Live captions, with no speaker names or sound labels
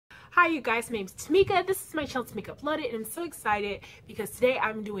Hi you guys, my name is Tamika. This is my channel Tamika Uploaded, and I'm so excited because today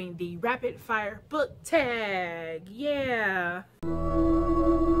I'm doing the rapid fire book tag. Yeah.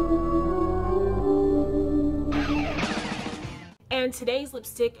 And today's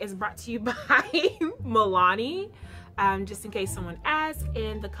lipstick is brought to you by Milani, just in case someone asks,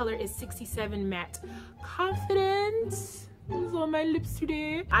 and the color is 67 Matte Confidence. Is on my lips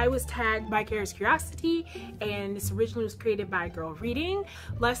today. I was tagged by Curious Curiosity, and this originally was created by Girl Reading.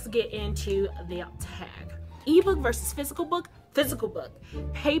 Let's get into the tag. Ebook versus physical book. Physical book.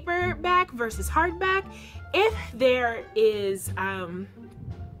 Paperback versus hardback. If there is an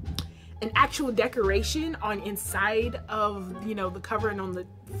actual decoration on inside of, you know, the cover and on the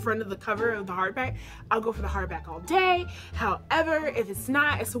front of the cover of the hardback, I'll go for the hardback all day. However, if it's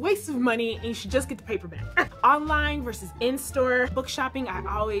not, it's a waste of money and you should just get the paperback. Online versus in-store book shopping. I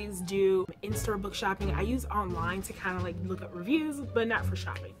always do in-store book shopping. I use online to kind of like look up reviews, but not for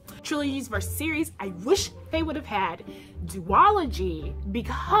shopping. Trilogies versus series. I wish they would have had duology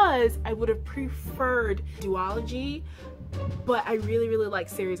because I would have preferred duology, but I really like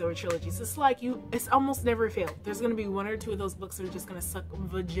series over trilogies. It's like it's almost never failed. There's gonna be one or two of those books that are just gonna suck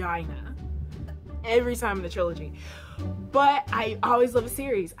vagina every time in the trilogy. But I always love a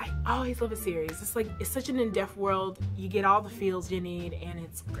series. I always love a series. It's like, it's such an in-depth world. You get all the feels you need and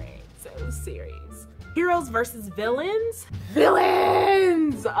it's great. So series. Heroes versus villains.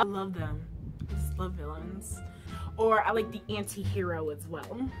 Villains! I love them. I just love villains. Or I like the anti-hero as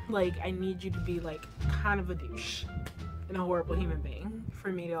well. Like, I need you to be like kind of a douche and a horrible human being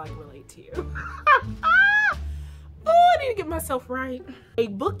for me to like relate to you. Oh, I need to get myself right. A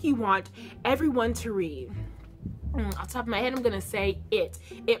book you want everyone to read. Off the top of my head, I'm gonna say It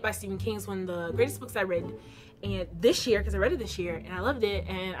by Stephen King is one of the greatest books I read and this year, because I read it this year and I loved it,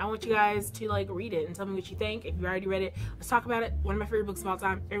 and I want you guys to like read it and tell me what you think. If you already read it, let's talk about it. One of my favorite books of all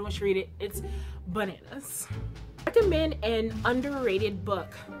time. Everyone should read it. It's bananas. Recommend an underrated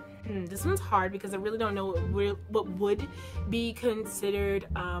book. This one's hard because I really don't know what would be considered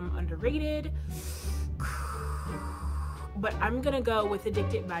underrated. But I'm gonna go with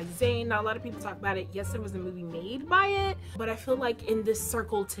Addicted by Zane. Not a lot of people talk about it. Yes, there was a movie made by it, but I feel like in this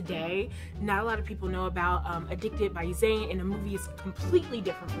circle today, not a lot of people know about Addicted by Zane, and the movie is completely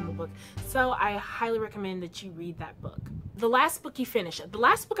different from the book. So I highly recommend that you read that book. The last book you finished. The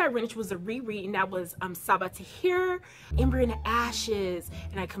last book I finished was a reread, and that was Sabatahir, Ember in the Ashes.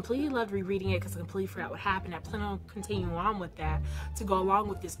 And I completely loved rereading it because I completely forgot what happened. I plan on continuing on with that to go along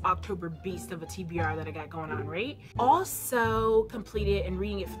with this October beast of a TBR that I got going on, right? Also completed and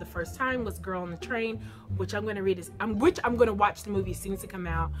reading it for the first time was Girl on the Train, which I'm gonna I'm gonna watch the movie as soon as it come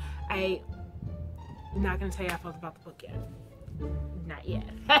out. I'm not gonna tell you how I felt about the book yet. Not yet.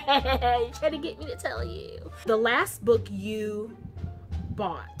 You're trying to get me to tell you. The last book you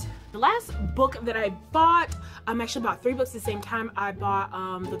bought. The last book that I bought, I actually bought 3 books at the same time. I bought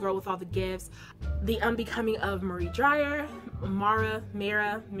The Girl with All the Gifts, The Unbecoming of Marie Dreyer, Mira,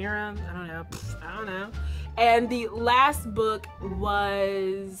 I don't know. And the last book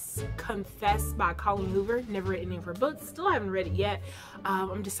was Confess by Colleen Hoover. Never read any of her books. Still haven't read it yet.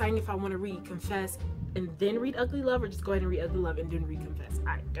 I'm deciding if I want to read Confess and then read Ugly Love, or just go ahead and read Ugly Love and then read Confess.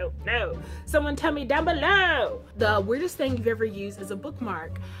 I don't know. Someone tell me down below. The weirdest thing you've ever used as a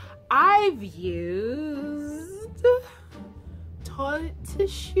bookmark. I've used toilet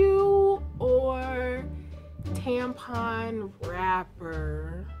tissue or tampon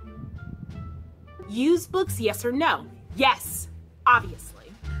wrapper. Used books, yes or no? Yes,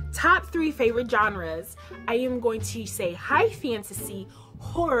 obviously. Top 3 favorite genres. I am going to say high fantasy,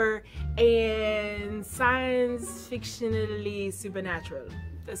 horror, and science fictionally supernatural.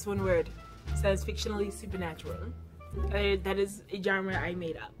 That's one word. Science fictionally supernatural. That is a genre I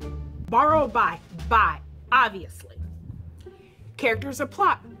made up. Borrow or buy? Buy, obviously. Characters or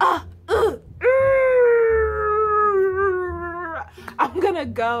plot? I'm gonna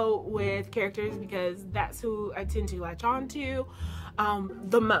go with characters because that's who I tend to latch on to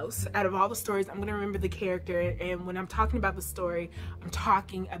the most. Out of all the stories, I'm gonna remember the character, and when I'm talking about the story, I'm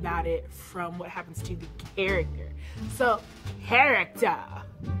talking about it from what happens to the character. So, character.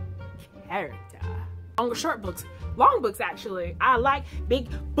 Long or short books? Long books, actually. I like big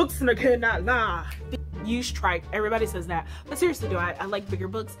books and I cannot lie. You strike. Everybody says that. But seriously, I like bigger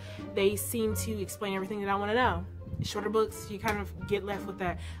books. They seem to explain everything that I want to know. Shorter books, you kind of get left with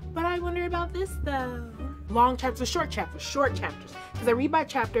that. But I wonder about this though. Long chapters, short chapters. Because I read by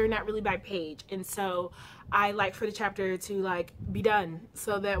chapter, not really by page. And so I like for the chapter to like be done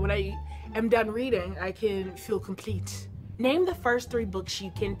so that when I am done reading, I can feel complete. Name the first 3 books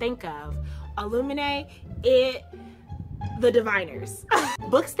you can think of. Illuminate, It, The Diviners.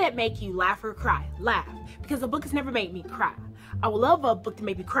 Books that make you laugh or cry. Laugh. Because a book has never made me cry. I would love a book to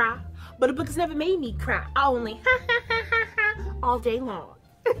make me cry, but a book has never made me cry. I only all day long.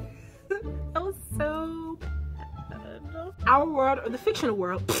 That was so bad. Our World, or the fictional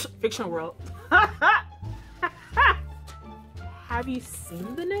world. Fictional world. Have you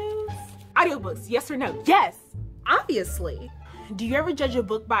seen the news? Audiobooks, yes or no? Yes, obviously. Do you ever judge a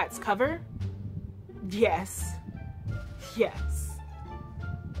book by its cover? Yes. Yes.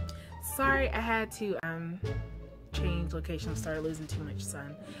 Sorry, I had to change location, started losing too much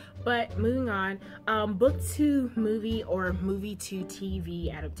sun. But moving on, book to movie or movie to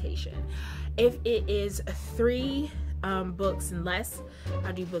TV adaptation. If it is 3 books and less,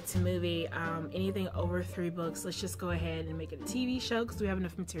 I'll do book to movie. Anything over 3 books, let's just go ahead and make it a TV show because we have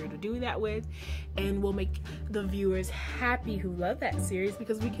enough material to do that with, and we'll make the viewers happy who love that series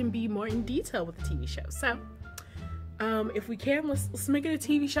because we can be more in detail with the TV show. So if we can, let's make it a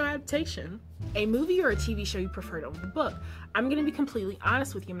TV show adaptation. A movie or a TV show you preferred over the book. I'm gonna be completely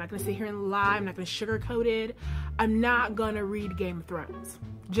honest with you. I'm not gonna sit here and lie. I'm not gonna sugarcoat it. I'm not gonna read Game of Thrones.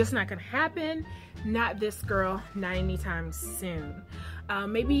 Just not gonna happen. Not this girl, not anytime soon.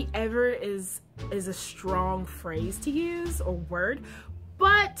 Maybe ever is a strong phrase to use or word,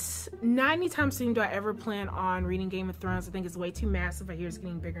 but not anytime soon do I ever plan on reading Game of Thrones. I think it's way too massive. I hear it's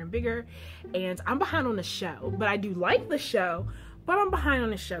getting bigger and bigger, and I'm behind on the show, but I do like the show, but I'm behind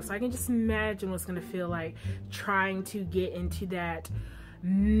on the show, so I can just imagine what's gonna feel like trying to get into that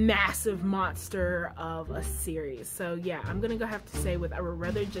massive monster of a series. So yeah, I'm gonna have to say I would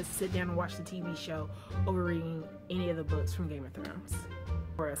rather just sit down and watch the TV show over reading any of the books from Game of Thrones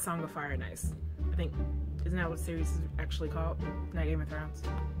or A Song of Fire and Ice. I think, isn't that what the series is actually called? Not Game of Thrones.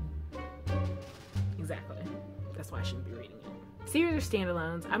 Exactly. That's why I shouldn't be reading it. Series or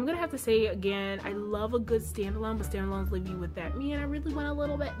standalones? I'm gonna have to say again, I love a good standalone, but standalones leave you with that, man, I really want a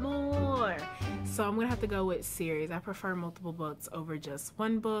little bit more. So I'm gonna have to go with series. I prefer multiple books over just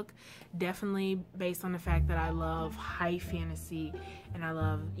one book, definitely based on the fact that I love high fantasy and I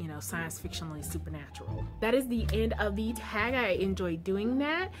love, you know, science fictionally supernatural. That is the end of the tag. I enjoyed doing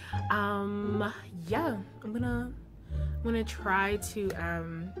that. Yeah, I'm gonna try to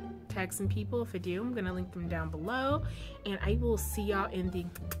tag some people. If I do, I'm gonna link them down below, and I will see y'all in the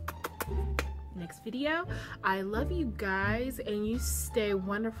next video. I love you guys, and you stay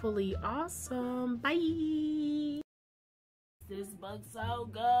wonderfully awesome. Bye. This book's so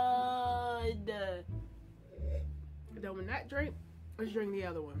good. Don't want that drink, let's drink the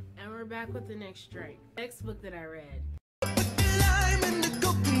other one. And we're back with the next drink. Next book that I read.